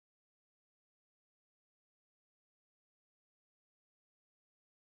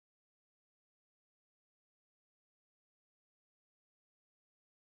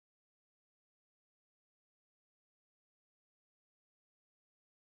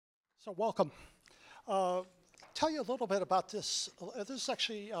So welcome. Tell you a little bit about this. This is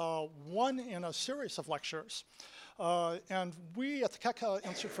actually one in a series of lectures. And we at the Keck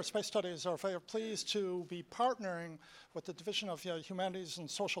Institute for Space Studies are very pleased to be partnering with the Division of Humanities and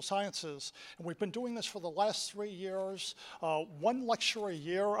Social Sciences. And we've been doing this for the last 3 years, one lecture a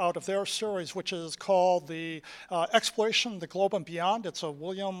year out of their series, which is called the Exploration, the Globe and Beyond. It's a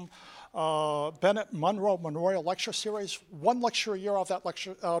William Bennett Monroe Memorial Lecture Series. One lecture a year out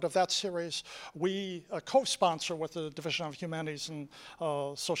of that series, we co-sponsor with the Division of Humanities and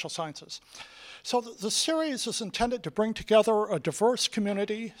Social Sciences. So the series is intended to bring together a diverse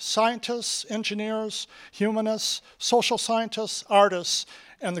community, scientists, engineers, humanists, social scientists, artists,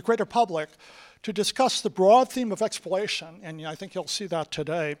 and the greater public to discuss the broad theme of exploration, and I think you'll see that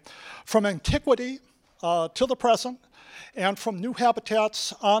today, from antiquity to the present, and from new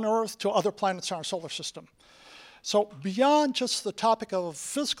habitats on Earth to other planets in our solar system. So beyond just the topic of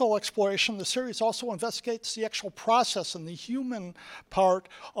physical exploration, the series also investigates the actual process and the human part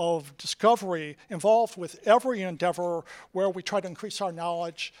of discovery involved with every endeavor where we try to increase our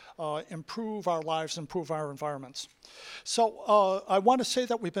knowledge, improve our lives, improve our environments. So I want to say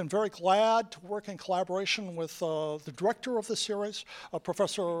that we've been very glad to work in collaboration with the director of the series,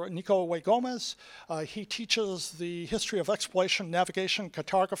 Professor Nico Way Gomez. He teaches the history of exploration, navigation,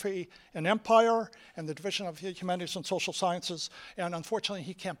 cartography, and empire, and the Division of Humanities and Social Sciences, and unfortunately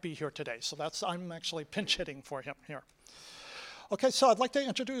he can't be here today, so I'm actually pinch hitting for him here. Okay, so I'd like to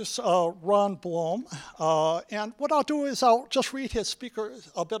introduce Ron Blom, and what I'll do is I'll just read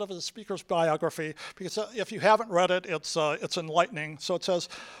a bit of his speaker's biography, because if you haven't read it, it's enlightening. So it says,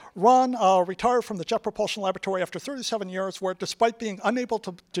 Ron retired from the Jet Propulsion Laboratory after 37 years, where despite being unable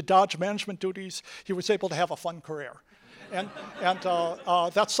to dodge management duties, he was able to have a fun career. And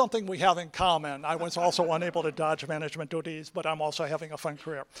that's something we have in common. I was also unable to dodge management duties, but I'm also having a fun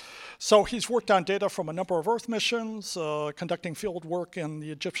career. So he's worked on data from a number of Earth missions, conducting field work in the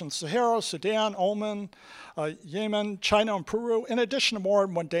Egyptian Sahara, Sudan, Oman, Yemen, China, and Peru, in addition to more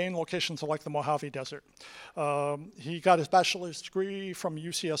mundane locations like the Mojave Desert. He got his bachelor's degree from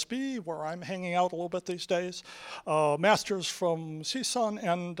UCSB, where I'm hanging out a little bit these days, master's from CSUN,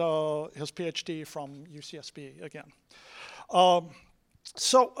 and his PhD from UCSB again.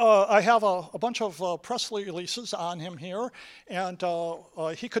 So I have a bunch of press releases on him here, and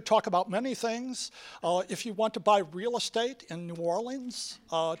he could talk about many things. If you want to buy real estate in New Orleans,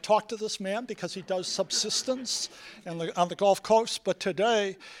 talk to this man, because he does subsistence on the Gulf Coast. But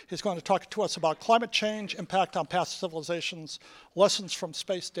today he's going to talk to us about climate change, impact on past civilizations, lessons from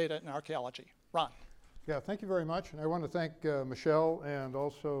space data and archaeology. Ron. Yeah, thank you very much. And I want to thank Michelle and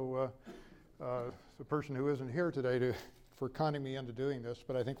also the person who isn't here today for conning me into doing this,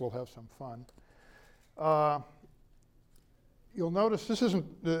 but I think we'll have some fun. You'll notice this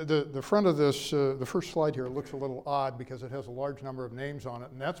isn't, the front of this, the first slide here looks a little odd because it has a large number of names on it,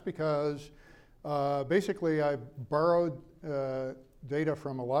 and that's because basically I borrowed data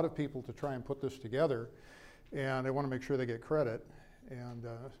from a lot of people to try and put this together, and I want to make sure they get credit. And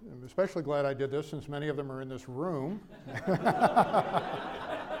I'm especially glad I did this since many of them are in this room.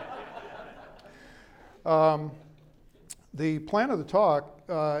 The plan of the talk,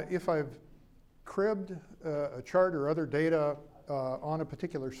 if I've cribbed a chart or other data on a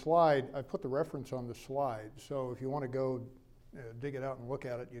particular slide, I put the reference on the slide. So if you want to go dig it out and look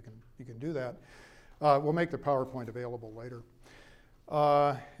at it, you can do that. We'll make the PowerPoint available later.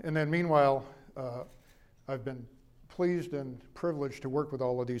 And then meanwhile, I've been pleased and privileged to work with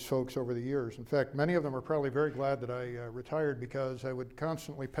all of these folks over the years. In fact, many of them are probably very glad that I retired, because I would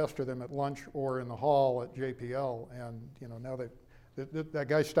constantly pester them at lunch or in the hall at JPL, and now that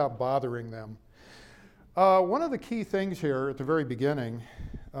guy stopped bothering them. One of the key things here at the very beginning,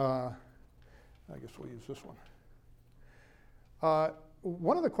 I guess we'll use this one.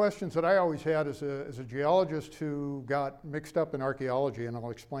 One of the questions that I always had as a geologist who got mixed up in archaeology, and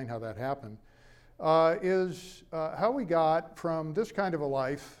I'll explain how that happened, is how we got from this kind of a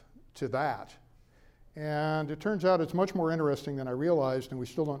life to that. And it turns out it's much more interesting than I realized, and we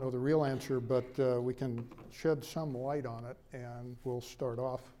still don't know the real answer, but we can shed some light on it, and we'll start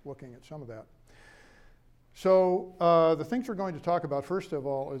off looking at some of that. So the things we're going to talk about, first of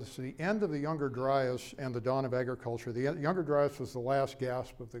all, is the end of the Younger Dryas and the dawn of agriculture. The Younger Dryas was the last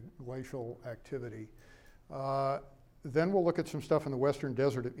gasp of the glacial activity. Then we'll look at some stuff in the western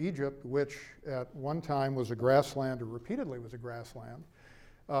desert of Egypt, which at one time was a grassland, or repeatedly was a grassland,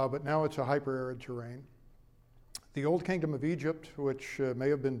 but now it's a hyper-arid terrain. The Old Kingdom of Egypt, which may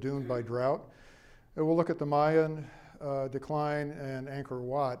have been doomed by drought. And we'll look at the Mayan decline and Angkor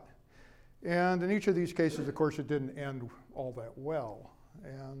Wat. And in each of these cases, of course, it didn't end all that well.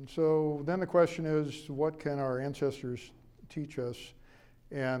 And so then the question is, what can our ancestors teach us,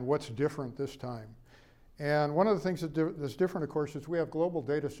 and what's different this time? And one of the things that's different, of course, is we have global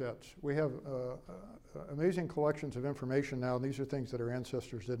data sets. We have amazing collections of information now, and these are things that our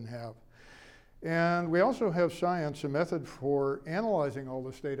ancestors didn't have. And we also have science, a method for analyzing all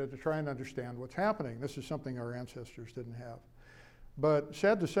this data to try and understand what's happening. This is something our ancestors didn't have. But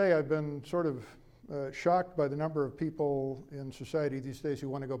sad to say, I've been sort of shocked by the number of people in society these days who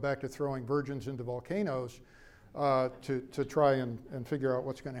want to go back to throwing virgins into volcanoes to try and figure out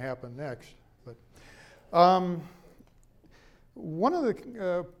what's going to happen next. But one of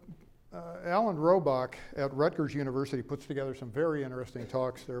the, Alan Robach at Rutgers University puts together some very interesting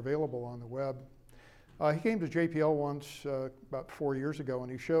talks. They're available on the web. He came to JPL once about 4 years ago,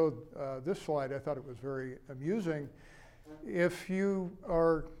 and he showed this slide. I thought it was very amusing. If you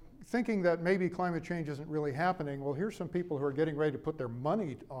are thinking that maybe climate change isn't really happening, well, here's some people who are getting ready to put their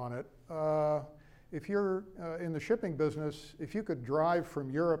money on it. If you're in the shipping business, if you could drive from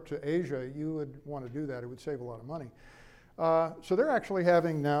Europe to Asia, you would want to do that. It would save a lot of money. So they're actually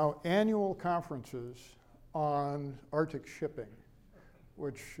having now annual conferences on Arctic shipping,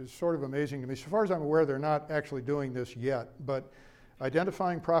 which is sort of amazing to me. So far as I'm aware, they're not actually doing this yet, but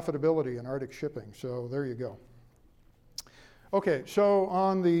identifying profitability in Arctic shipping. So there you go. Okay, so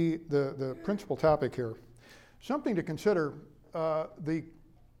on the principal topic here, something to consider, the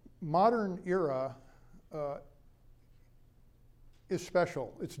modern era is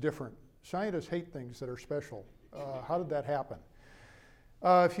special. It's different. Scientists hate things that are special. How did that happen?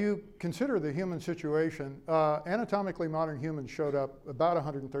 If you consider the human situation, anatomically modern humans showed up about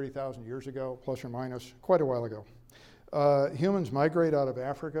 130,000 years ago, plus or minus, quite a while ago. Humans migrate out of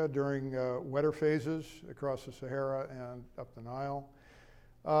Africa during wetter phases across the Sahara and up the Nile.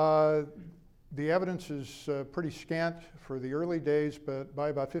 The evidence is pretty scant for the early days, but by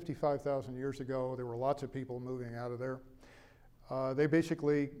about 55,000 years ago, there were lots of people moving out of there. They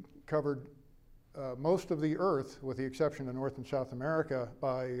basically covered most of the Earth, with the exception of North and South America,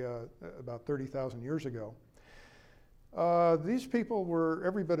 by about 30,000 years ago. These people were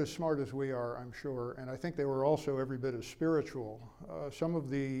every bit as smart as we are, I'm sure, and I think they were also every bit as spiritual. Some of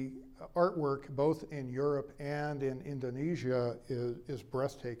the artwork, both in Europe and in Indonesia, is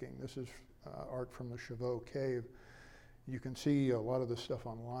breathtaking. This is art from the Chavo Cave. You can see a lot of this stuff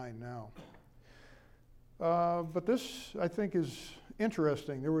online now. But this, I think, is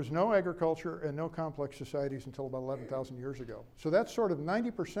interesting. There was no agriculture and no complex societies until about 11,000 years ago. So that's sort of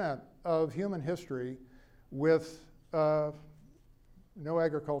 90% of human history with no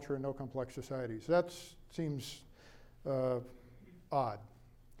agriculture and no complex societies. That seems odd.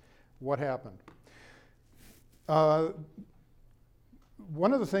 What happened?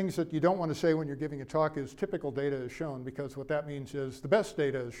 One of the things that you don't want to say when you're giving a talk is typical data is shown, because what that means is the best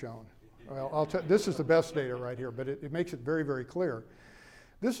data is shown. Well, this is the best data right here, but it makes it very, very clear.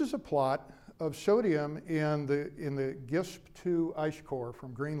 This is a plot of sodium in the GISP-2 ice core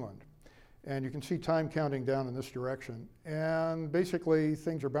from Greenland. And you can see time counting down in this direction. And basically,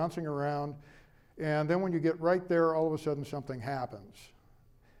 things are bouncing around. And then when you get right there, all of a sudden something happens.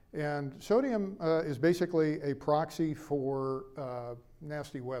 And sodium is basically a proxy for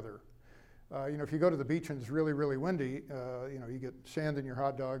nasty weather. If you go to the beach and it's really, really windy, you get sand in your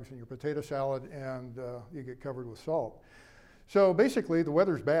hot dogs and your potato salad, and you get covered with salt. So basically, the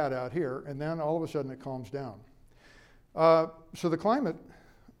weather's bad out here, and then all of a sudden it calms down. So the climate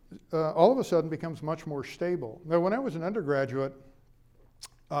all of a sudden becomes much more stable. Now, when I was an undergraduate,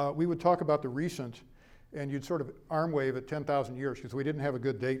 we would talk about the recent, and you'd sort of arm wave at 10,000 years because we didn't have a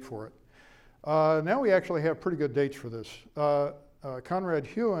good date for it. Now we actually have pretty good dates for this. Conrad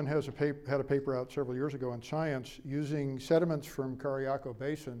Hewen had a paper out several years ago in Science using sediments from Cariaco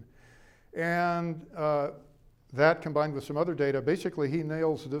Basin, and that combined with some other data, basically he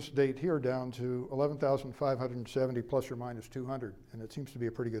nails this date here down to 11,570 plus or minus 200, and it seems to be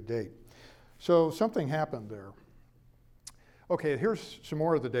a pretty good date. So something happened there. Okay, here's some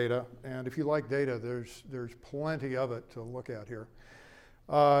more of the data, and if you like data, there's plenty of it to look at here.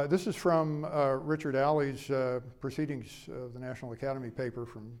 This is from Richard Alley's Proceedings of the National Academy paper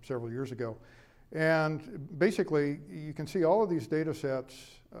from several years ago. And basically, you can see all of these data sets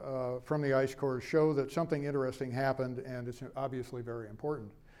from the ice cores show that something interesting happened, and it's obviously very important.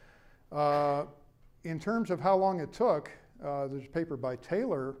 In terms of how long it took, there's a paper by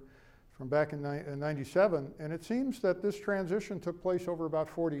Taylor from back in 97, and it seems that this transition took place over about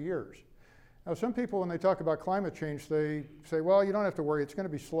 40 years. Now, some people, when they talk about climate change, they say, well, you don't have to worry, it's going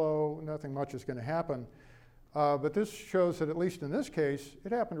to be slow, nothing much is going to happen. But this shows that, at least in this case,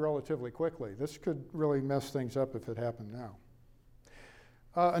 it happened relatively quickly. This could really mess things up if it happened now.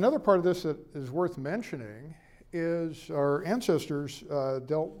 Another part of this that is worth mentioning is our ancestors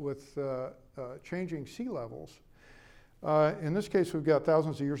dealt with changing sea levels. In this case, we've got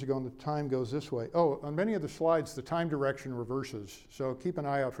thousands of years ago, and the time goes this way. Oh, on many of the slides, the time direction reverses, so keep an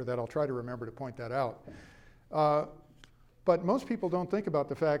eye out for that. I'll try to remember to point that out. But most people don't think about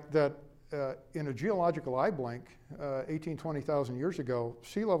the fact that in a geological eye blink, 20,000 years ago,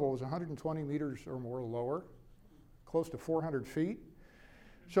 sea level was 120 meters or more lower, close to 400 feet.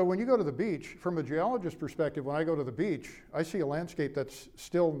 So when you go to the beach, from a geologist's perspective, when I go to the beach, I see a landscape that's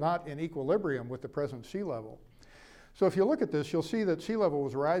still not in equilibrium with the present sea level. So if you look at this, you'll see that sea level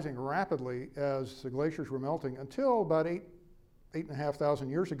was rising rapidly as the glaciers were melting until about 8,500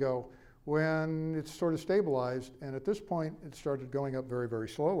 years ago, when it sort of stabilized, and at this point it started going up very, very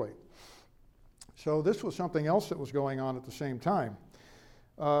slowly. So this was something else that was going on at the same time.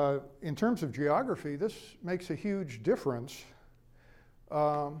 In terms of geography, this makes a huge difference.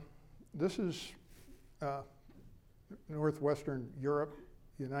 This is northwestern Europe,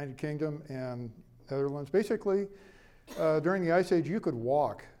 United Kingdom, and Netherlands. Basically, during the Ice Age, you could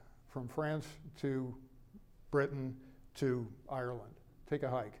walk from France to Britain to Ireland, take a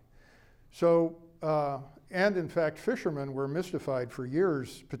hike. So, and in fact, fishermen were mystified for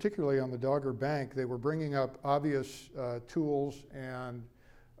years, particularly on the Dogger Bank. They were bringing up obvious tools and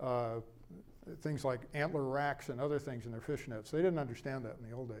things like antler racks and other things in their fish nets. They didn't understand that in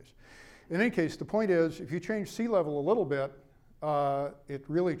the old days. In any case, the point is, if you change sea level a little bit, it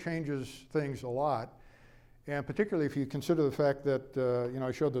really changes things a lot. And particularly if you consider the fact that,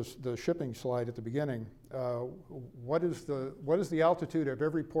 I showed the shipping slide at the beginning. What is the altitude of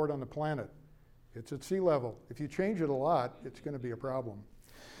every port on the planet? It's at sea level. If you change it a lot, it's going to be a problem.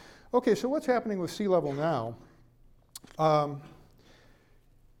 Okay, so what's happening with sea level now?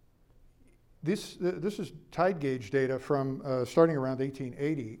 This is tide gauge data from starting around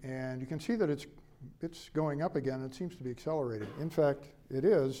 1880, and you can see that it's going up again. It seems to be accelerating. In fact, it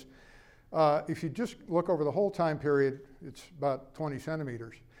is. If you just look over the whole time period, it's about 20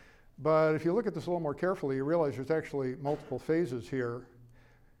 centimeters. But if you look at this a little more carefully, you realize there's actually multiple phases here,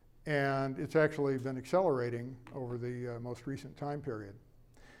 and it's actually been accelerating over the most recent time period.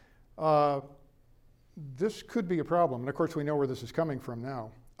 This could be a problem, and of course we know where this is coming from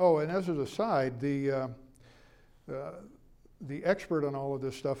now. Oh, and as an aside, the expert on all of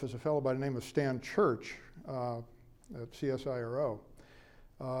this stuff is a fellow by the name of Stan Church at CSIRO.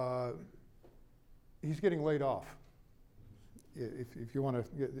 He's getting laid off. If you want to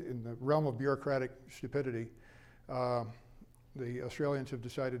get in the realm of bureaucratic stupidity, the Australians have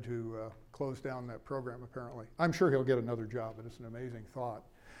decided to close down that program, apparently. I'm sure he'll get another job, but it's an amazing thought.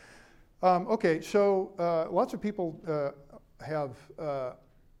 Okay, so lots of people have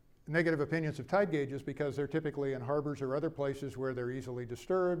negative opinions of tide gauges because they're typically in harbors or other places where they're easily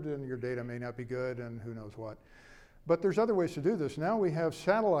disturbed and your data may not be good and who knows what. But there's other ways to do this. Now we have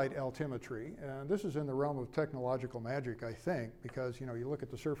satellite altimetry, and this is in the realm of technological magic, I think, because you look at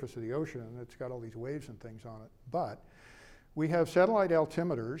the surface of the ocean and it's got all these waves and things on it. But we have satellite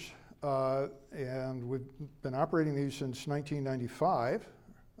altimeters, and we've been operating these since 1995.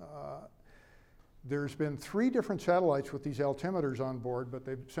 There's been 3 different satellites with these altimeters on board, but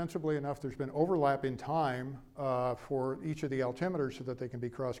sensibly enough, there's been overlap in time for each of the altimeters so that they can be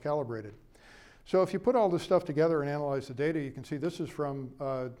cross-calibrated. So if you put all this stuff together and analyze the data, you can see this is from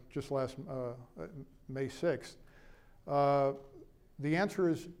just last May 6th. The answer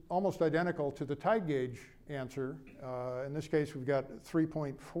is almost identical to the tide gauge answer. In this case, we've got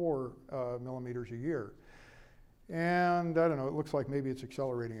 3.4 millimeters a year. And I don't know, it looks like maybe it's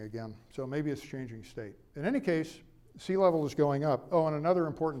accelerating again. So maybe it's changing state. In any case, sea level is going up. Oh, and another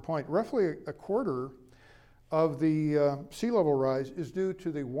important point, roughly a quarter of the sea level rise is due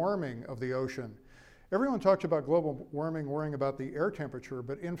to the warming of the ocean. Everyone talks about global warming, worrying about the air temperature,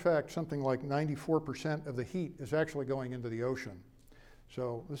 but in fact, something like 94% of the heat is actually going into the ocean.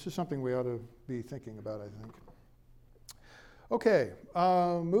 So this is something we ought to be thinking about, I think. Okay,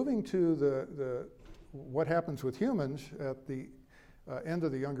 moving to what happens with humans at the end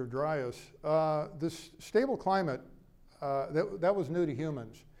of the Younger Dryas. This stable climate, that was new to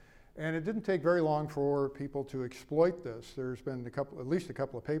humans. And it didn't take very long for people to exploit this. There's been at least a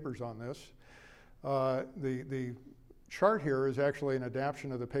couple of papers on this. The chart here is actually an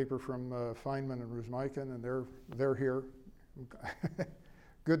adaptation of the paper from Feynman and Rusmaikin, and they're here.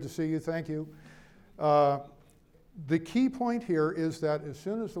 Good to see you, thank you. The key point here is that as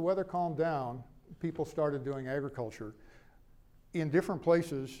soon as the weather calmed down, people started doing agriculture in different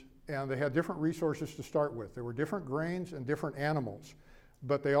places, and they had different resources to start with. There were different grains and different animals,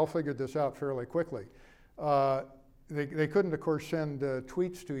 but they all figured this out fairly quickly. they couldn't, of course, send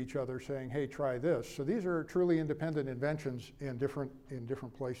tweets to each other saying, hey, try this. So these are truly independent inventions in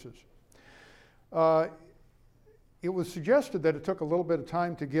different places. It was suggested that it took a little bit of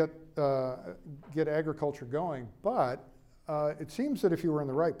time to get agriculture going, but it seems that if you were in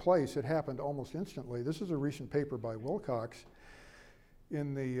the right place, it happened almost instantly. This is a recent paper by Wilcox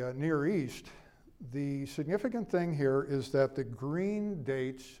in the Near East. The significant thing here is that the green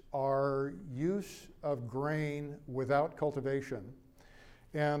dates are use of grain without cultivation,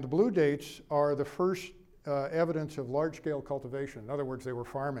 and the blue dates are the first evidence of large-scale cultivation. In other words, they were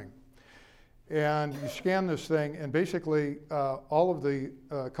farming. And you scan this thing, and basically all of the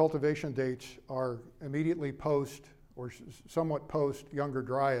cultivation dates are immediately post or somewhat post Younger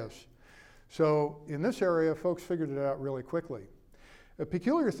Dryas. So in this area, folks figured it out really quickly. A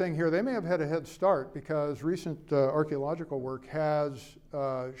peculiar thing here, they may have had a head start because recent archaeological work has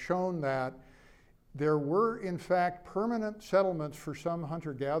shown that there were, in fact, permanent settlements for some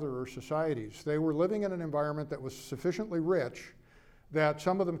hunter-gatherer societies. They were living in an environment that was sufficiently rich that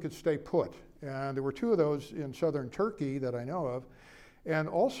some of them could stay put. And there were two of those in southern Turkey that I know of, and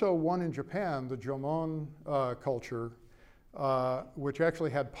also one in Japan, the Jomon culture, which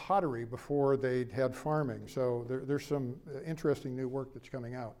actually had pottery before they'd had farming. So there's some interesting new work that's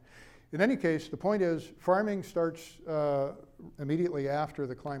coming out. In any case, the point is farming starts immediately after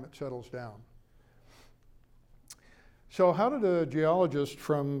the climate settles down. So how did a geologist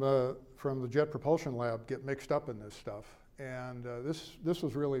from the Jet Propulsion Lab get mixed up in this stuff? And this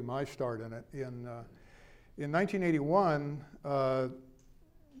was really my start in it. In 1981,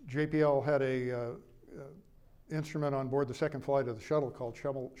 JPL had a instrument on board the second flight of the shuttle called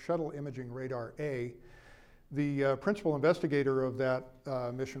Shuttle Imaging Radar A. The principal investigator of that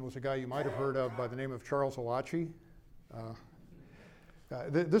mission was a guy you might have heard of by the name of Charles Alachi.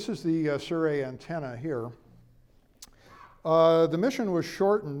 This is the Surrey antenna here. The mission was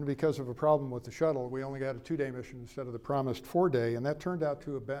shortened because of a problem with the shuttle. We only got a 2-day mission instead of the promised 4-day, and that turned out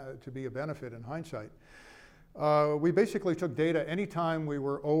to be a benefit in hindsight. We basically took data anytime we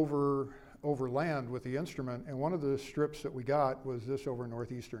were over land with the instrument, and one of the strips that we got was this over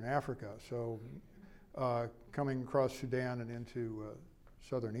northeastern Africa, so coming across Sudan and into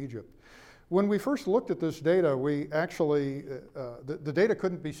southern Egypt. When we first looked at this data, we actually, the data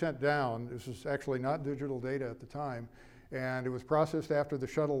couldn't be sent down. This was actually not digital data at the time. And it was processed after the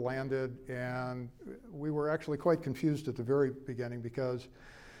shuttle landed, and we were actually quite confused at the very beginning because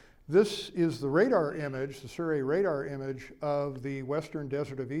this is the radar image, the Surrey radar image of the western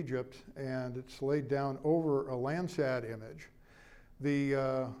desert of Egypt, and it's laid down over a Landsat image.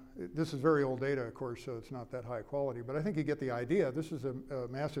 This is very old data, of course, so it's not that high quality, but I think you get the idea. This is a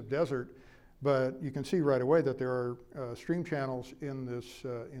massive desert, but you can see right away that there are stream channels in this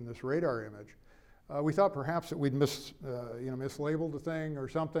radar image. We thought perhaps that we'd mislabeled the thing or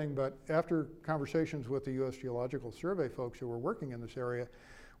something, but after conversations with the U.S. Geological Survey folks who were working in this area,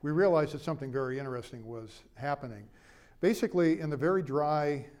 we realized that something very interesting was happening. Basically, in the very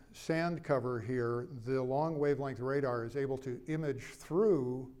dry sand cover here, the long wavelength radar is able to image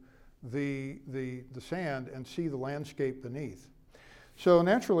through the sand and see the landscape beneath. So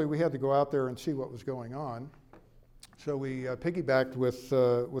naturally, we had to go out there and see what was going on. So we piggybacked with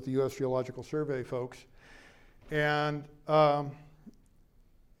the U.S. Geological Survey folks, and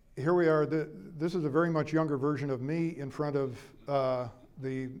here we are. This is a very much younger version of me in front of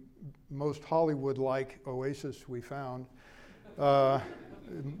the most Hollywood-like oasis we found.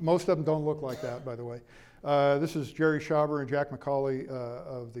 Most of them don't look like that, by the way. This is Jerry Schauber and Jack McCauley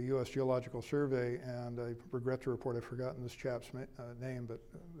of the U.S. Geological Survey, and I regret to report I've forgotten this chap's name, but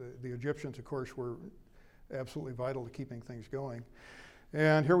the Egyptians, of course, were absolutely vital to keeping things going.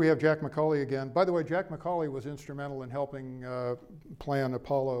 And here we have Jack McCauley again. By the way, Jack McCauley was instrumental in helping plan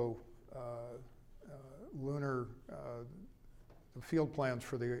Apollo lunar field plans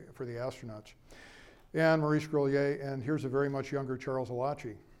for the astronauts. And Maurice Grelier, and here's a very much younger Charles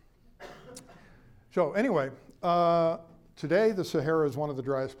Alachi. So anyway, today the Sahara is one of the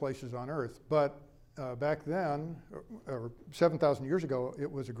driest places on Earth, but back then, or 7,000 years ago, it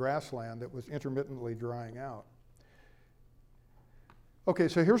was a grassland that was intermittently drying out. Okay,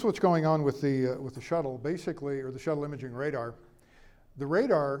 so here's what's going on with the shuttle, basically, or the shuttle imaging radar. The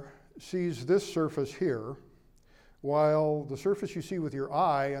radar sees this surface here, while the surface you see with your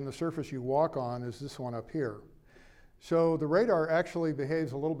eye and the surface you walk on is this one up here. So the radar actually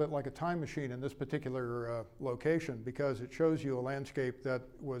behaves a little bit like a time machine in this particular location because it shows you a landscape that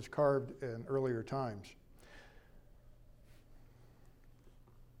was carved in earlier times.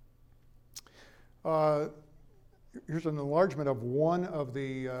 here's an enlargement of one of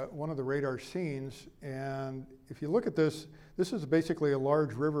the radar scenes, and if you look at this, this is basically a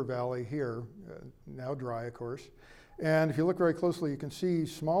large river valley here, now dry, of course. And if you look very closely, you can see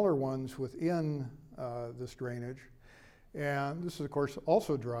smaller ones within this drainage. And this is, of course,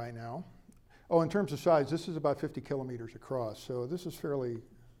 also dry now. Oh, in terms of size, this is about 50 kilometers across, so this is fairly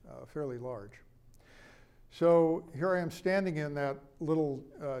large. So here I am standing in that little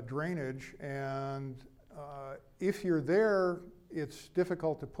drainage, and if you're there, it's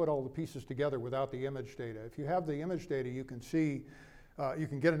difficult to put all the pieces together without the image data. If you have the image data, you can see, you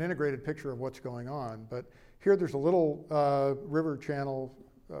can get an integrated picture of what's going on. But here there's a little river channel,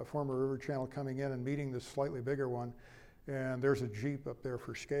 former river channel coming in and meeting this slightly bigger one, and there's a jeep up there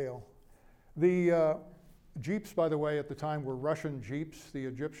for scale. The jeeps, by the way, at the time were Russian jeeps. The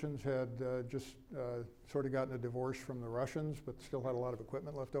Egyptians had just sort of gotten a divorce from the Russians, but still had a lot of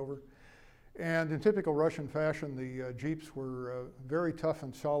equipment left over. And in typical Russian fashion, the jeeps were very tough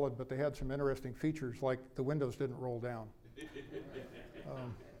and solid, but they had some interesting features, like the windows didn't roll down.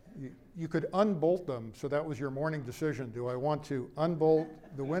 You could unbolt them, so that was your morning decision. Do I want to unbolt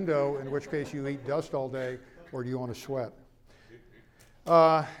the window, in which case you eat dust all day, or do you want to sweat?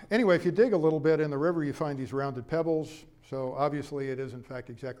 Anyway, if you dig a little bit in the river, you find these rounded pebbles. So obviously it is, in fact,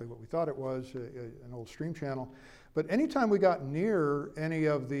 exactly what we thought it was, an old stream channel. But anytime we got near any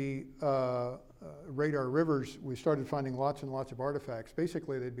of the radar rivers, we started finding lots and lots of artifacts.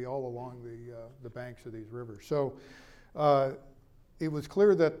 Basically, they'd be all along the banks of these rivers. So it was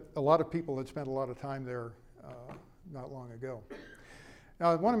clear that a lot of people had spent a lot of time there not long ago.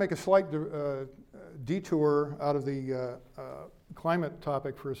 Now, I want to make a slight detour out of the climate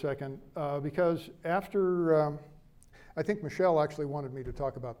topic for a second, because after, I think Michelle actually wanted me to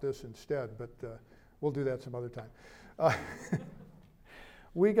talk about this instead, but we'll do that some other time.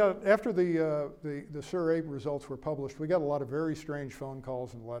 We got, after the Sur Abe results were published, we got a lot of very strange phone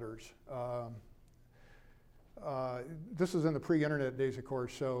calls and letters. This is in the pre-internet days, of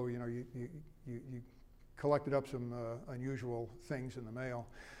course, so you know you collected up some unusual things in the mail.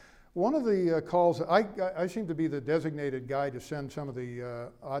 One of the calls, I seem to be the designated guy to send some of the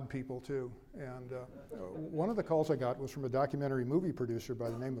odd people to, and one of the calls I got was from a documentary movie producer by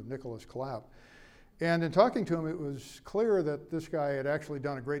the name of Nicholas Clapp. And in talking to him, it was clear that this guy had actually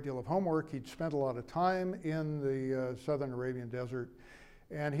done a great deal of homework. He'd spent a lot of time in the southern Arabian desert,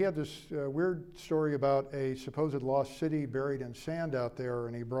 and he had this weird story about a supposed lost city buried in sand out there,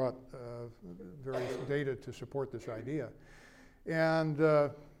 and he brought various data to support this idea. And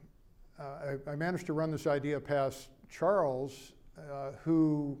I managed to run this idea past Charles,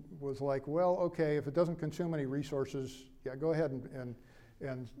 who was like, well, okay, if it doesn't consume any resources, yeah, go ahead and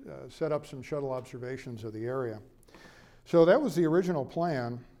set up some shuttle observations of the area. So that was the original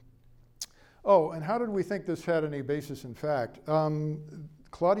plan. Oh, and how did we think this had any basis in fact?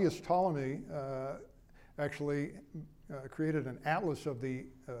 Claudius Ptolemy actually created an atlas of the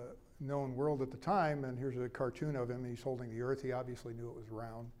known world at the time, and here's a cartoon of him. He's holding the Earth. He obviously knew it was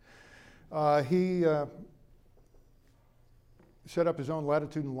round. He set up his own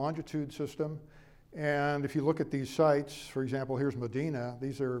latitude and longitude system, and if you look at these sites, for example, here's Medina.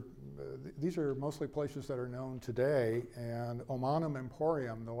 These are mostly places that are known today, and Omanum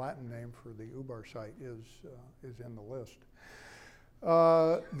Emporium, the Latin name for the Ubar site, is in the list.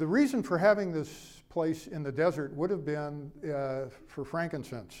 The reason for having this place in the desert would have been for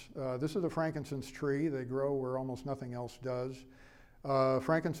frankincense. This is a frankincense tree. They grow where almost nothing else does.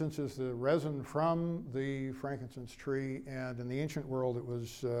 Frankincense is the resin from the frankincense tree, and in the ancient world it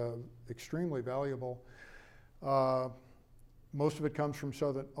was extremely valuable. Most of it comes from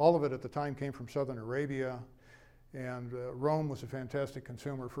all of it at the time came from southern Arabia, and Rome was a fantastic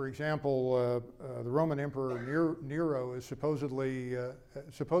consumer. For example, the Roman Emperor Nero is supposedly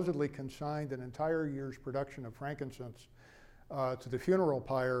consigned an entire year's production of frankincense to the funeral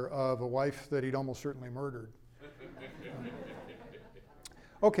pyre of a wife that he'd almost certainly murdered.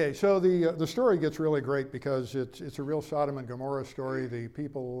 Okay, so the story gets really great because it's a real Sodom and Gomorrah story. The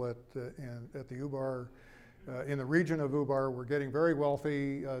people at the Ubar, in the region of Ubar, were getting very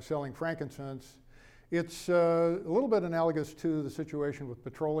wealthy, selling frankincense. It's a little bit analogous to the situation with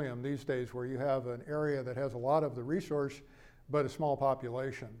petroleum these days, where you have an area that has a lot of the resource, but a small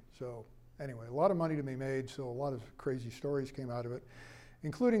population. So anyway, a lot of money to be made, so a lot of crazy stories came out of it,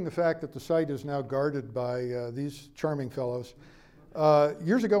 including the fact that the site is now guarded by these charming fellows.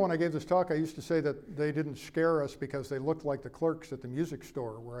 Years ago when I gave this talk, I used to say that they didn't scare us because they looked like the clerks at the music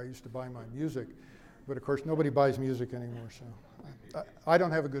store where I used to buy my music. But of course, nobody buys music anymore, so I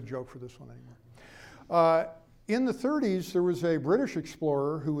don't have a good joke for this one anymore. In the 30s, there was a British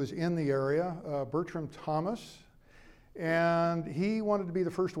explorer who was in the area, Bertram Thomas, And he wanted to be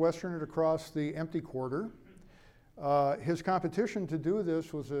the first Westerner to cross the empty quarter. His competition to do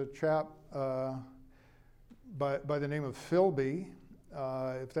this was a chap by the name of Philby.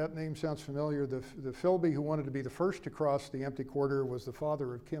 If that name sounds familiar, the Philby who wanted to be the first to cross the empty quarter was the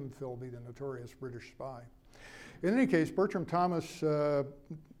father of Kim Philby, the notorious British spy. In any case, Bertram Thomas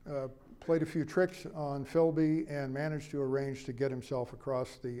played a few tricks on Philby and managed to arrange to get himself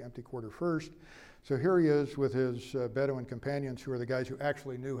across the empty quarter first. So here he is with his Bedouin companions, who are the guys who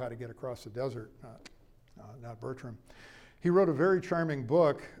actually knew how to get across the desert, not Bertram. He wrote a very charming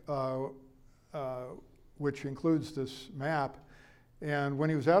book, which includes this map. And when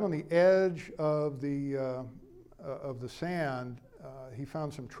he was out on the edge of the sand, he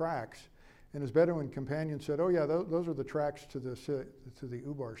found some tracks. And his Bedouin companion said, "Oh yeah, those are the tracks to the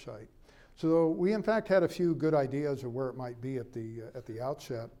Ubar site." So we in fact had a few good ideas of where it might be at the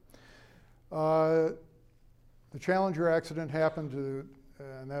outset. The Challenger accident happened,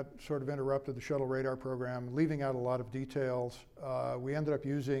 and that sort of interrupted the shuttle radar program, leaving out a lot of details. We ended up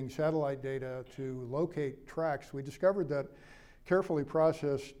using satellite data to locate tracks. We discovered that carefully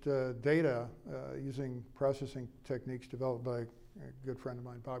processed data using processing techniques developed by a good friend of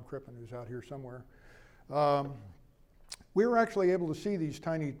mine, Bob Crippen, who's out here somewhere. We were actually able to see these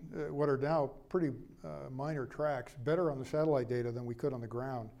tiny, what are now pretty minor tracks, better on the satellite data than we could on the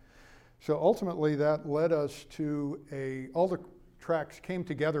ground. So ultimately that led us to all the tracks came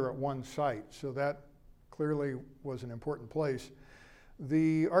together at one site, so that clearly was an important place.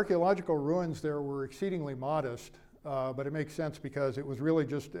 The archaeological ruins there were exceedingly modest, but it makes sense because it was really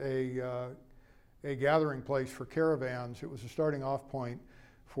just a gathering place for caravans. It was a starting off point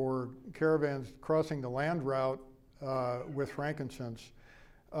for caravans crossing the land route with frankincense.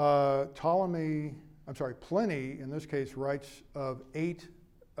 Pliny, in this case, writes of 8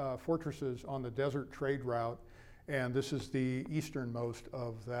 fortresses on the desert trade route, and this is the easternmost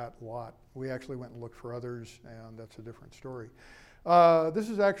of that lot. We actually went and looked for others, and that's a different story. This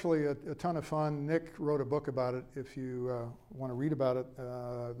is actually a ton of fun. Nick wrote a book about it if you want to read about it,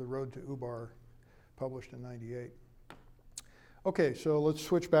 The Road to Ubar, published in '98. Okay, so let's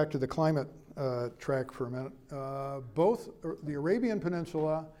switch back to the climate track for a minute. Both the Arabian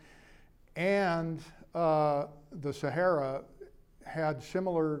Peninsula and the Sahara had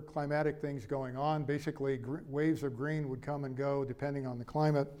similar climatic things going on. Basically, waves of green would come and go depending on the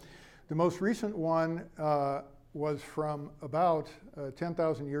climate. The most recent one was from about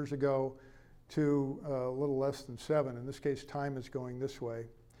 10,000 years ago to a little less than 7. In this case, time is going this way.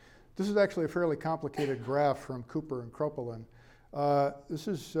 This is actually a fairly complicated graph from Cooper and Kropelin. This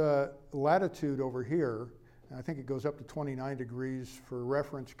is latitude over here, and I think it goes up to 29 degrees. For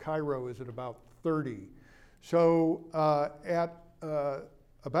reference, Cairo is at about 30. So at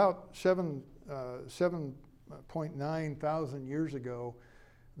about 7.9 thousand years ago,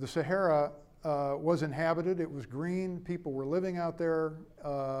 the Sahara was inhabited. It was green. People were living out there.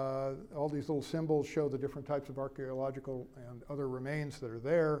 All these little symbols show the different types of archaeological and other remains that are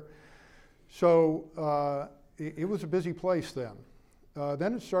there. So it was a busy place then.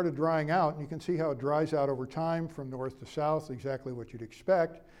 Then it started drying out, and you can see how it dries out over time from north to south, exactly what you'd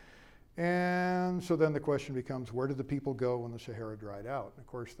expect. And so then the question becomes, where did the people go when the Sahara dried out? Of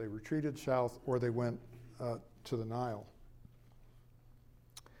course, they retreated south or they went to the Nile.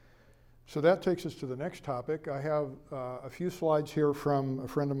 So that takes us to the next topic. I have a few slides here from a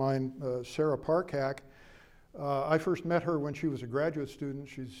friend of mine, Sarah Parkhack. I first met her when she was a graduate student.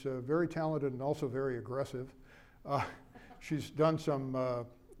 She's very talented and also very aggressive. She's done some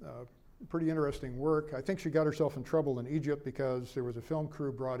pretty interesting work. I think she got herself in trouble in Egypt because there was a film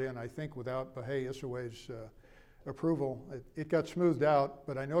crew brought in, I think, without Bahei Issaway's approval. It got smoothed out,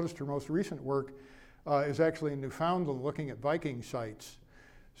 but I noticed her most recent work is actually in Newfoundland looking at Viking sites.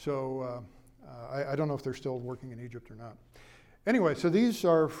 So I don't know if they're still working in Egypt or not. Anyway, so these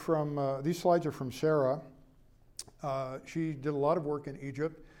slides are from Sarah. She did a lot of work in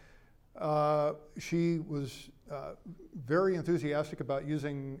Egypt. She was very enthusiastic about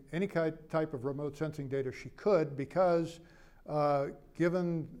using any type of remote sensing data she could because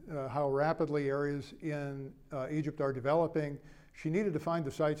given how rapidly areas in Egypt are developing, she needed to find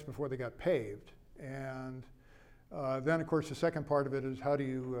the sites before they got paved. And then, of course, the second part of it is how do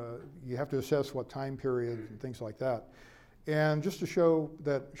you have to assess what time period and things like that. And just to show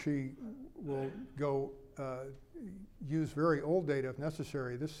that she will go use very old data if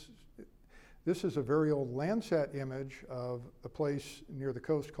necessary, this is a very old Landsat image of a place near the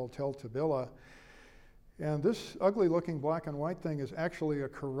coast called Tel Tabila. And this ugly looking black and white thing is actually a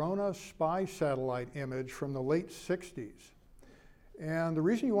Corona spy satellite image from the late 60s. And the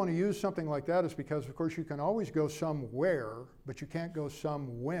reason you want to use something like that is because, of course, you can always go somewhere, but you can't go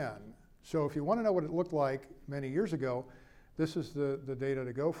some when. So if you want to know what it looked like many years ago, this is the data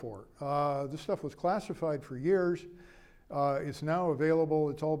to go for. This stuff was classified for years. It's now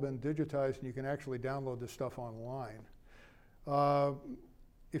available. It's all been digitized, and you can actually download this stuff online.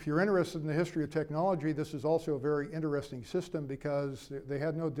 If you're interested in the history of technology, this is also a very interesting system because they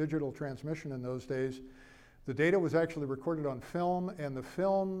had no digital transmission in those days. The data was actually recorded on film, and the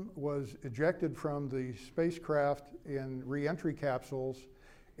film was ejected from the spacecraft in re-entry capsules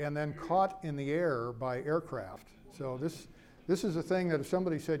and then caught in the air by aircraft. So this is a thing that if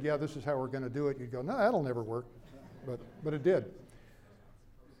somebody said, yeah, this is how we're going to do it, you'd go, no, that'll never work. But it did.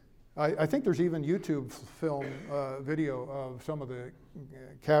 I think there's even YouTube film video of some of the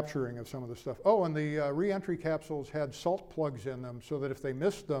capturing of some of the stuff. Oh, and the re-entry capsules had salt plugs in them so that if they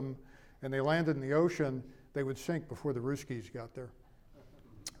missed them and they landed in the ocean, they would sink before the Ruskies got there.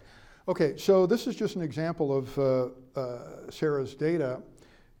 Okay, so this is just an example of Sarah's data.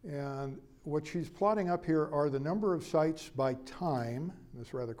 And what she's plotting up here are the number of sites by time,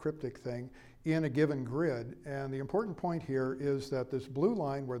 this rather cryptic thing, in a given grid. And the important point here is that this blue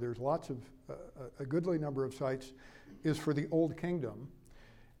line, where there's lots of, a goodly number of sites, is for the Old Kingdom.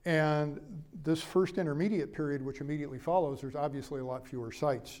 And this first intermediate period, which immediately follows, there's obviously a lot fewer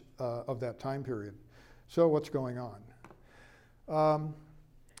sites of that time period. So what's going on?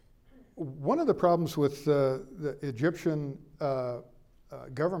 One of the problems with the Egyptian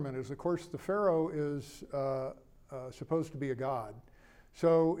government is, of course, the pharaoh is supposed to be a god.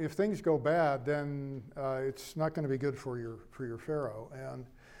 So if things go bad, then it's not going to be good for your pharaoh. And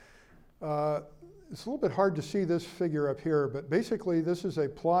it's a little bit hard to see this figure up here, but basically this is a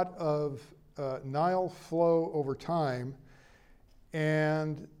plot of Nile flow over time,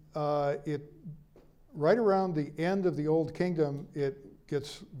 and right around the end of the Old Kingdom, it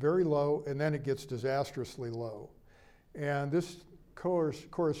gets very low, and then it gets disastrously low. And this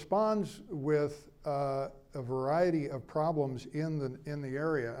corresponds with a variety of problems in the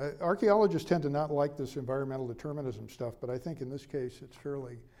area. Archaeologists tend to not like this environmental determinism stuff, but I think in this case it's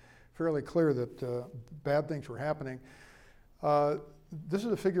fairly clear that bad things were happening. This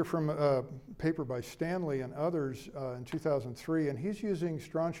is a figure from a paper by Stanley and others in 2003, and he's using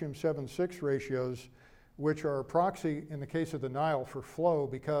strontium 7:6 ratios, which are a proxy in the case of the Nile for flow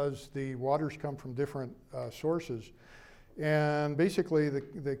because the waters come from different sources. And basically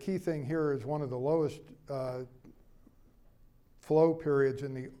the key thing here is one of the lowest flow periods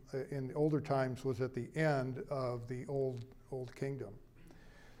in the older times was at the end of the Old Kingdom.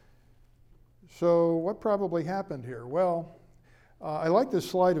 So what probably happened here? Well, I like this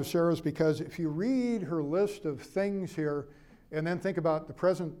slide of Sarah's because if you read her list of things here and then think about the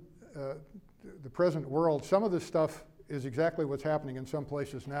present world, some of this stuff is exactly what's happening in some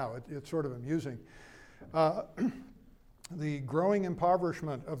places now. It's sort of amusing. The growing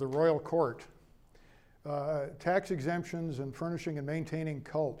impoverishment of the royal court, tax exemptions and furnishing and maintaining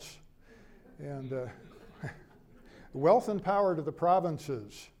cults, and wealth and power to the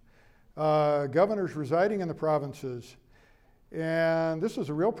provinces, governors residing in the provinces. And this was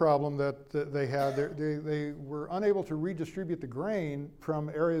a real problem that they had. They were unable to redistribute the grain from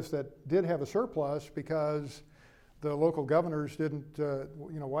areas that did have a surplus because the local governors didn't,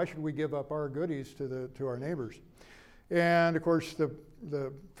 why should we give up our goodies to our neighbors? And of course, the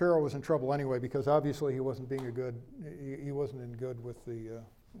pharaoh was in trouble anyway because obviously he wasn't in good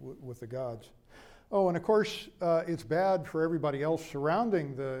with the gods. Oh, and of course, it's bad for everybody else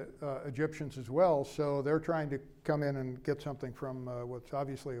surrounding the Egyptians as well. So they're trying to come in and get something from what's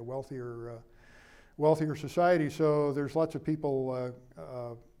obviously a wealthier society. So there's lots of people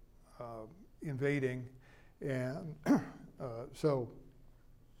invading, and so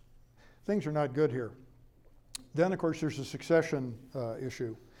things are not good here. Then, of course, there's a succession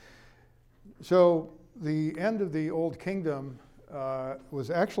issue. So the end of the Old Kingdom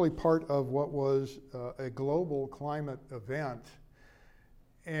was actually part of what was a global climate event.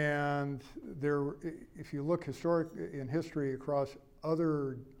 And there, if you look in history across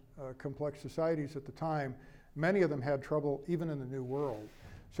other complex societies at the time, many of them had trouble even in the New World.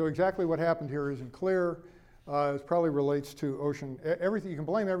 So exactly what happened here isn't clear. It probably relates to ocean. Everything, you can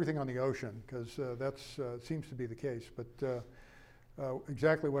blame everything on the ocean because that seems to be the case. But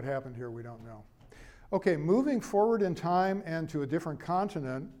exactly what happened here, we don't know. Okay, moving forward in time and to a different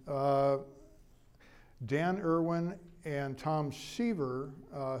continent, Dan Irwin and Tom Seaver,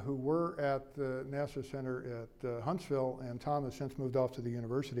 who were at the NASA Center at Huntsville, and Tom has since moved off to the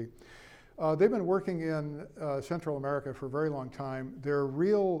university, They've been working in Central America for a very long time. Their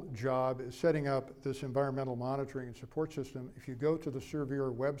real job is setting up this environmental monitoring and support system. If you go to the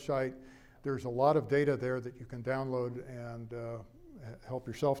Surveyor website, there's a lot of data there that you can download and help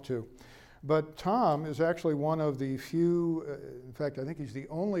yourself to. But Tom is actually one of the few, in fact, I think he's the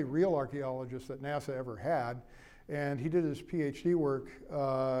only real archaeologist that NASA ever had. And he did his PhD work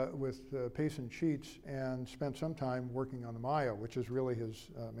with Pace and Sheets and spent some time working on the Maya, which is really his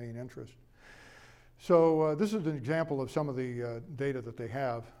main interest. So this is an example of some of the data that they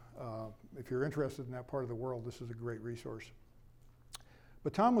have. If you're interested in that part of the world, this is a great resource.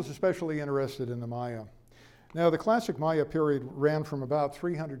 But Tom was especially interested in the Maya. Now, the classic Maya period ran from about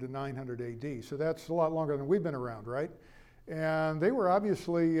 300 to 900 AD, so that's a lot longer than we've been around, right? And they were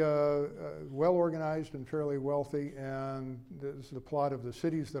obviously well organized and fairly wealthy, and this is the plot of the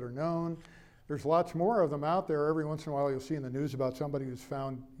cities that are known. There's lots more of them out there. Every once in a while you'll see in the news about somebody who's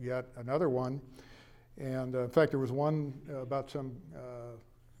found yet another one. And in fact, there was one about some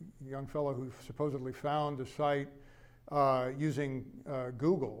young fellow who supposedly found a site using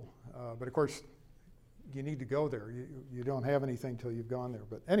Google, but of course you need to go there. You don't have anything till you've gone there.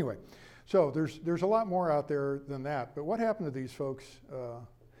 But anyway, so there's a lot more out there than that. But what happened to these folks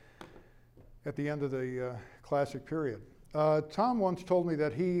at the end of the classic period? Tom once told me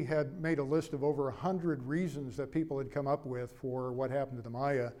that he had made a list of over 100 reasons that people had come up with for what happened to the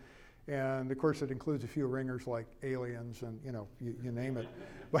Maya. And of course, it includes a few ringers like aliens and, you name it.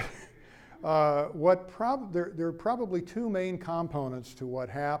 But there are probably two main components to what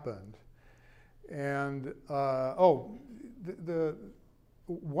happened. And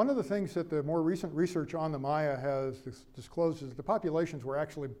one of the things that the more recent research on the Maya has disclosed is that the populations were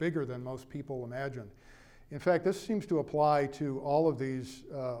actually bigger than most people imagined. In fact, this seems to apply to all of these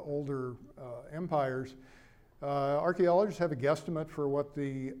older empires. Archaeologists have a guesstimate for what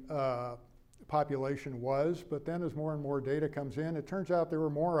the population was, but then as more and more data comes in, it turns out there were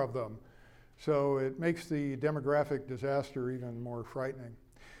more of them. So it makes the demographic disaster even more frightening.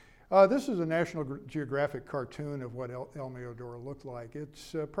 This is a National Geographic cartoon of what El Meodoro looked like.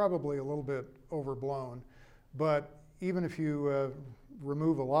 It's probably a little bit overblown, but even if you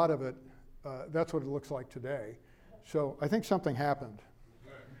remove a lot of it, that's what it looks like today. So I think something happened.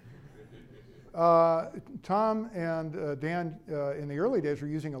 Tom and Dan in the early days were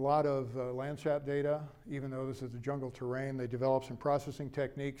using a lot of Landsat data. Even though this is the jungle terrain, they developed some processing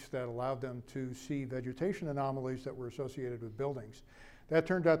techniques that allowed them to see vegetation anomalies that were associated with buildings. That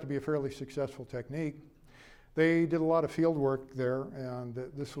turned out to be a fairly successful technique. They did a lot of field work there, and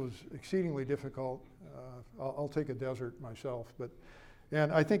this was exceedingly difficult. I'll take a desert myself,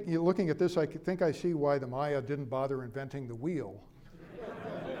 and I think looking at this, I think I see why the Maya didn't bother inventing the wheel.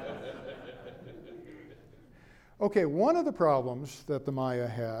 Okay, one of the problems that the Maya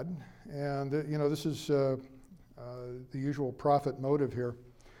had, and this is the usual profit motive here,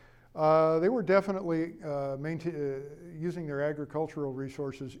 they were definitely using their agricultural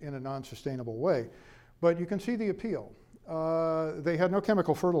resources in a non-sustainable way. But you can see the appeal. They had no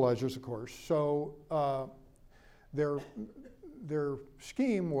chemical fertilizers, of course, so their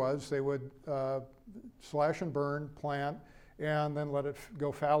scheme was they would slash and burn, plant, and then let it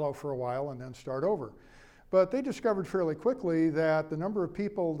go fallow for a while and then start over. But they discovered fairly quickly that the number of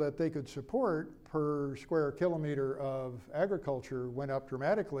people that they could support per square kilometer of agriculture went up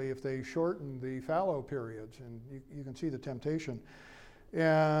dramatically if they shortened the fallow periods, and you can see the temptation.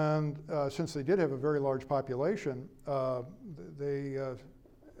 And since they did have a very large population, they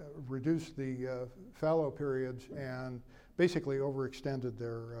reduced the fallow periods and basically overextended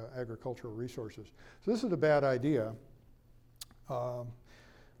their agricultural resources. So this is a bad idea.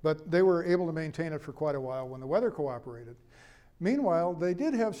 But they were able to maintain it for quite a while when the weather cooperated. Meanwhile, they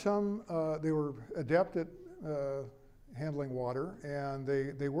did have some, they were adept at handling water, and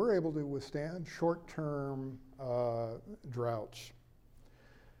they were able to withstand short-term droughts.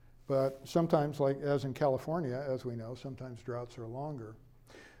 But sometimes, like as in California, as we know, sometimes droughts are longer.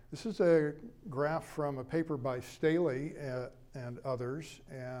 This is a graph from a paper by Staley and others,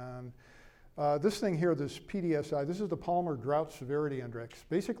 and this thing here, this PDSI, this is the Palmer Drought Severity Index.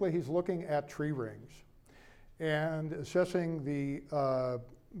 Basically, he's looking at tree rings and assessing the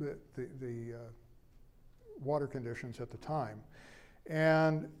water conditions at the time.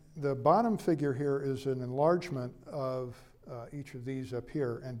 And the bottom figure here is an enlargement of each of these up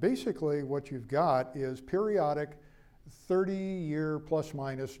here. And basically, what you've got is periodic 30-year plus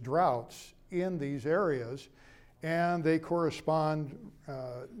minus droughts in these areas, and they correspond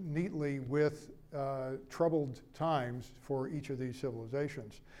neatly with troubled times for each of these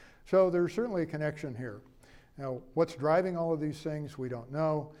civilizations. So there's certainly a connection here. Now, what's driving all of these things, we don't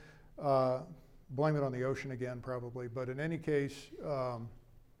know. Blame it on the ocean again, probably. But in any case,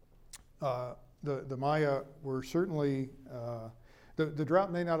 the Maya were certainly, the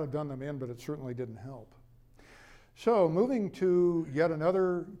drought may not have done them in, but it certainly didn't help. So moving to yet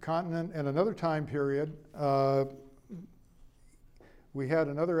another continent and another time period, we had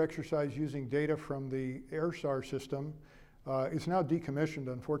another exercise using data from the AIRSAR system. It's now decommissioned,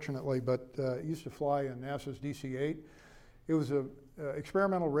 unfortunately, but it used to fly in NASA's DC-8. It was an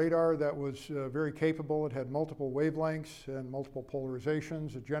experimental radar that was very capable. It had multiple wavelengths and multiple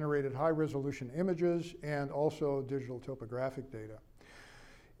polarizations. It generated high-resolution images and also digital topographic data.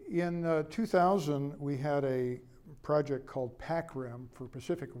 In 2000, we had a project called PAC-RIM for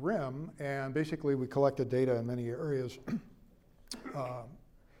Pacific Rim, and basically we collected data in many areas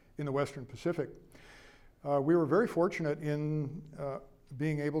in the Western Pacific. We were very fortunate in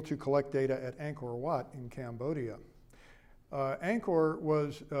being able to collect data at Angkor Wat in Cambodia. Angkor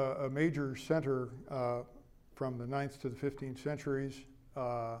was a major center from the 9th to the 15th centuries.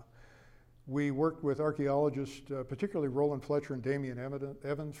 We worked with archaeologists, particularly Roland Fletcher and Damien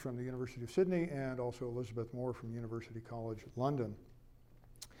Evans from the University of Sydney, and also Elizabeth Moore from University College London.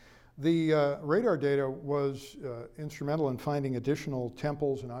 The radar data was instrumental in finding additional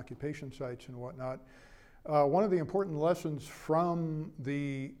temples and occupation sites and whatnot. One of the important lessons from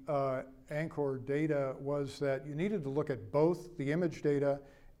the Angkor data was that you needed to look at both the image data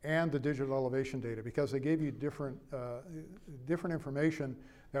and the digital elevation data because they gave you different information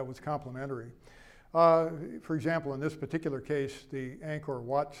that was complementary. For example, in this particular case, the Angkor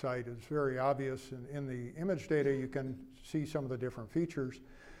Wat site is very obvious. In the image data, you can see some of the different features.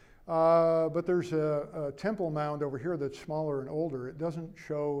 But there's a temple mound over here that's smaller and older. It doesn't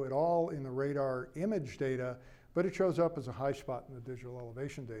show at all in the radar image data, but it shows up as a high spot in the digital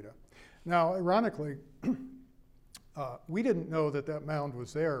elevation data. Now, ironically, we didn't know that that mound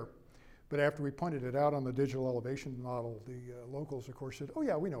was there, but after we pointed it out on the digital elevation model, the locals, of course, said, "Oh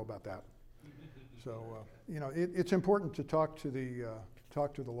yeah, we know about that." So, you know, it's important to talk to the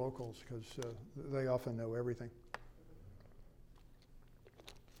locals because they often know everything.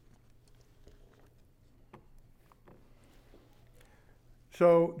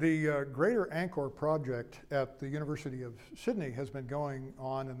 So the Greater Angkor project at the University of Sydney has been going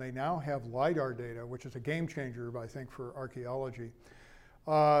on, and they now have LiDAR data, which is a game changer, I think, for archaeology.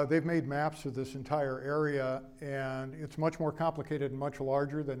 They've made maps of this entire area, and it's much more complicated and much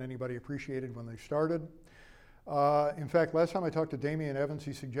larger than anybody appreciated when they started. In fact, last time I talked to Damien Evans,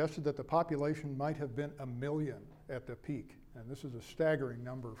 he suggested that the population might have been 1 million at the peak, and this is a staggering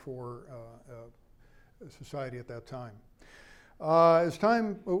number for a society at that time. As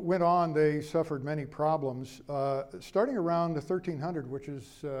time went on, they suffered many problems. Starting around the 1300, which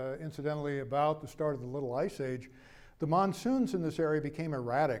is incidentally about the start of the Little Ice Age, the monsoons in this area became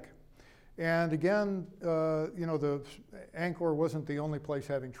erratic. And again, you know, the Angkor wasn't the only place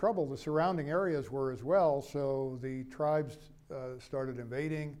having trouble. The surrounding areas were as well, so the tribes started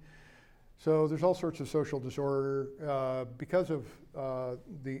invading. So there's all sorts of social disorder. Because of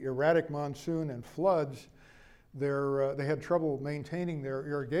the erratic monsoon and floods, they had trouble maintaining their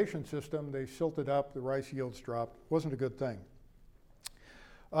irrigation system. They silted up, the rice yields dropped. Wasn't a good thing.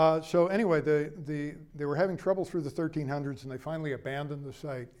 So anyway, they were having trouble through the 1300s, and they finally abandoned the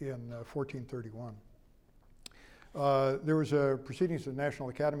site in 1431. There was a Proceedings of the National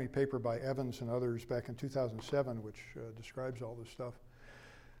Academy paper by Evans and others back in 2007, which describes all this stuff.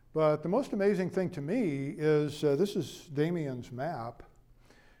 But the most amazing thing to me is this is Damien's map.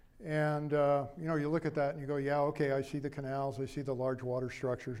 And you know, you look at that and you go, yeah, okay, I see the canals, I see the large water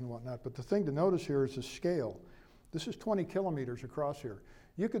structures and whatnot. But the thing to notice here is the scale. This is 20 kilometers across here.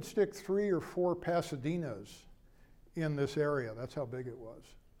 You could stick 3 or 4 Pasadenas in this area. That's how big it was.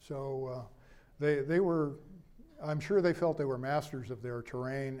 So they were, I'm sure they felt they were masters of their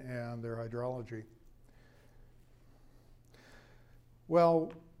terrain and their hydrology.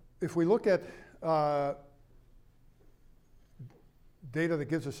 Well, if we look at data that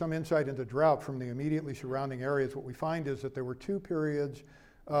gives us some insight into drought from the immediately surrounding areas, what we find is that there were 2 periods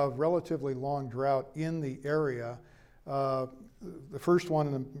of relatively long drought in the area. The first one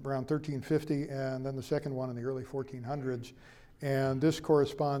around 1350, and then the second one in the early 1400s. And this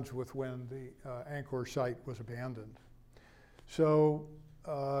corresponds with when the Angkor site was abandoned. So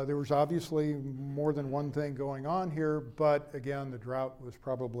there was obviously more than one thing going on here, but again, the drought was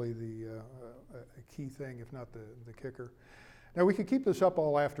probably a key thing, if not the kicker. Now, we could keep this up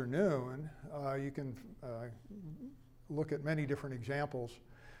all afternoon. You can look at many different examples.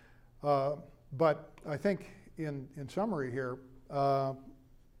 But I think in summary here,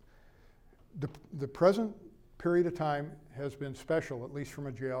 the present period of time has been special, at least from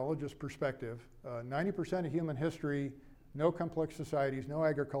a geologist perspective. 90% of human history, no complex societies, no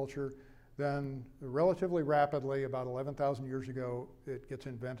agriculture. Then relatively rapidly, about 11,000 years ago, it gets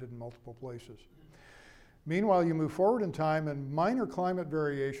invented in multiple places. Meanwhile, you move forward in time and minor climate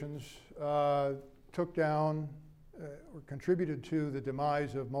variations took down or contributed to the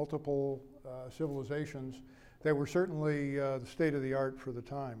demise of multiple civilizations that were certainly the state of the art for the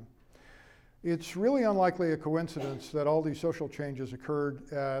time. It's really unlikely a coincidence that all these social changes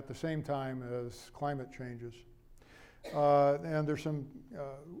occurred at the same time as climate changes. And there's some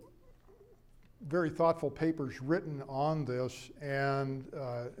very thoughtful papers written on this, and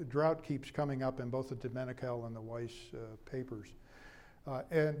drought keeps coming up in both the Domenical and the Weiss papers.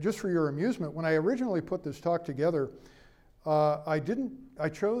 And just for your amusement, when I originally put this talk together, I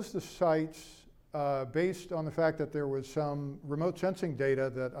chose the sites based on the fact that there was some remote sensing data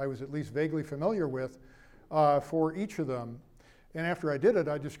that I was at least vaguely familiar with for each of them. And after I did it,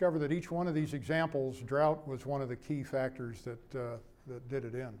 I discovered that each one of these examples, drought was one of the key factors that did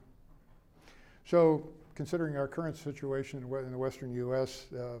it in. So considering our current situation in the western US,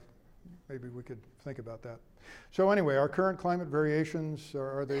 maybe we could think about that. So anyway, our current climate variations,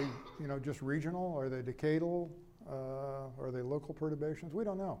 are they just regional? Are they decadal? Are they local perturbations? We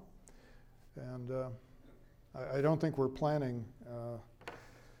don't know. And I don't think we're planning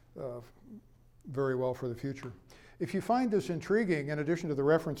very well for the future. If you find this intriguing, in addition to the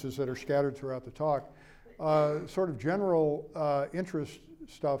references that are scattered throughout the talk, sort of general interest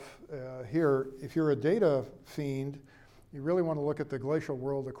stuff here, if you're a data fiend, you really want to look at the glacial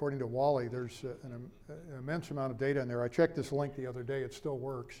world according to Wally. There's an immense amount of data in there. I checked this link the other day. It still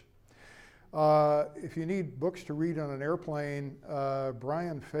works. If you need books to read on an airplane,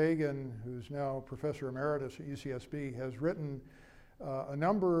 Brian Fagan, who's now Professor Emeritus at UCSB, has written a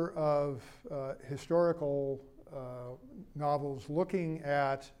number of historical novels looking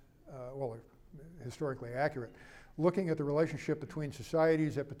at, well, historically accurate, looking at the relationship between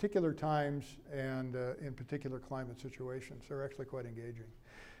societies at particular times and in particular climate situations. They're actually quite engaging.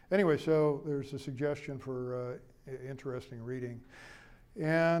 Anyway, so there's a suggestion for interesting reading.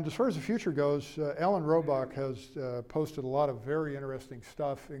 And as far as the future goes, Alan Robach has posted a lot of very interesting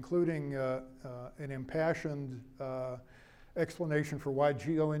stuff, including an impassioned explanation for why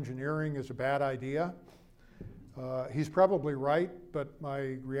geoengineering is a bad idea. He's probably right, but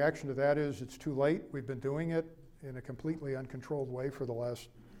my reaction to that is it's too late. We've been doing it in a completely uncontrolled way for the last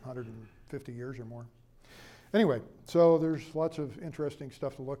 150 years or more. Anyway, so there's lots of interesting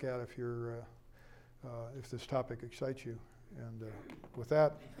stuff to look at if you're, if this topic excites you. And with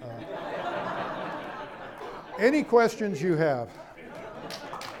that, any questions you have?